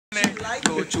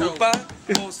Lo chupa,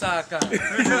 lo saca. Lo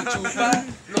chupa,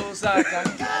 lo saca.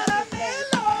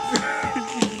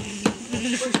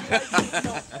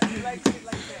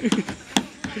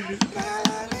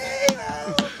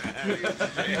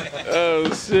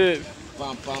 Oh shit.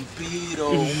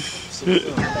 Vampiro.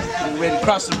 Getting ready to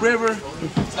cross the river.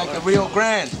 It's like a Rio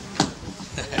Grande.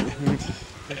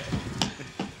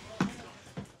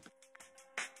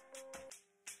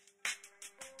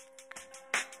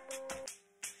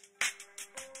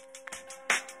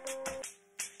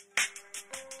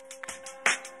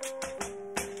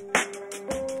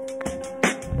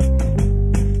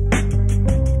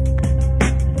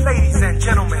 Ladies and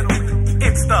gentlemen,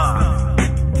 it's the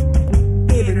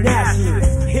international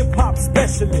hip-hop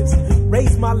specialist.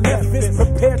 Raise my left fist,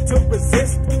 prepared to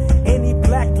resist any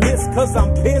blacklist, cause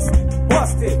I'm pissed,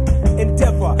 busted.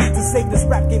 Endeavor to save this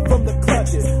rap game from the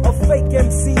clutches of fake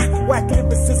MCs, whack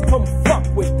lyricists, come fuck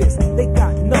with this. They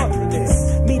got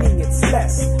nothingness, meaning it's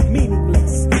less,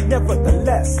 meaningless.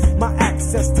 Nevertheless, my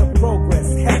access to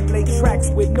progress help lay tracks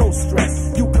with no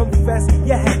stress. You confess,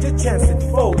 you had your chance and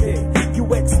folded. You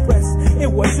express,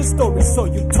 it was your story, so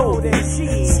you told it.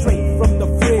 Straight from the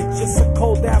fridge, it's a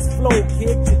cold ass flow,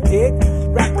 kid, you dig?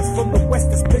 Rappers from the west,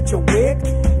 this bitch a wig.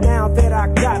 Now that I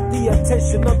got the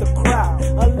attention of the crowd,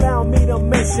 allow me to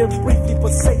mention briefly,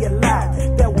 but say it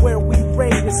loud, that where we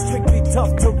reign is strictly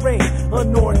tough terrain.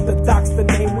 Unorthodox the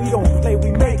name, we don't play,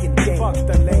 we making game. Fuck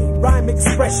the lane. Rhyme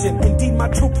expression, indeed my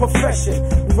true profession.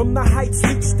 From the heights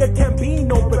reached, there can be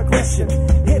no regression.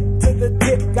 Hip to the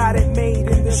dip, got it made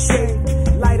in the shade.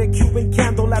 Light a Cuban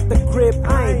candle at the crib,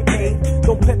 I ain't paid.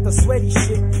 Don't pet the sweaty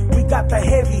shit, we got the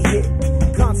heavy hit.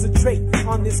 Concentrate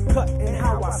on this cut and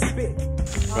how I spit.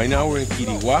 Right now we're in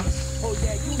Creativeo,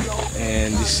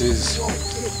 and this is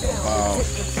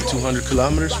 200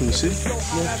 kilometers from the city.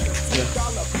 Yeah.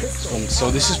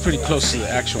 So this is pretty close to the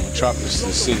actual metropolis of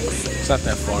the city. It's not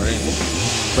that far in,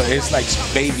 but it's like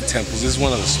baby temples. This is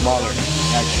one of the smaller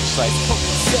actual sites.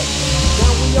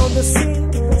 Now we on the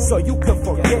scene, so you can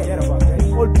forget.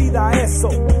 Olvida eso,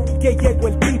 que llegó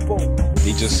el tipo.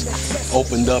 They just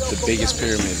opened up the biggest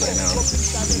pyramid right now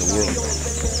in the world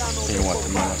here in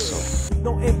Guatemala. So.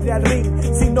 No entre al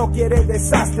ring si no quiere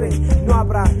desastre. No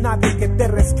habrá nadie que te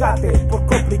rescate por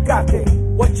complicarte.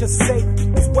 What you say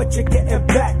is what you're getting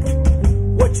back.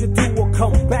 What you do will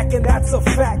come back, and that's a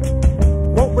fact.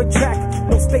 Won't retract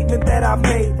no statement that I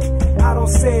made. I don't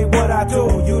say what I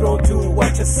do, you don't do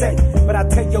what you say. But I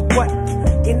tell you what,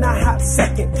 in a hot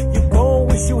second, you gon'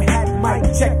 wish you had mic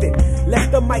checked it.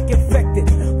 Left the mic infected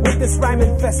with this rhyme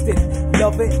infested.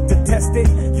 Love it, detest it,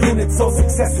 units so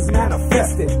success is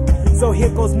manifested. So here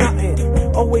goes nothing,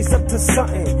 always up to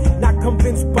something. Not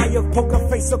convinced by your poker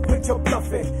face or quit your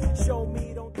bluffing. Show me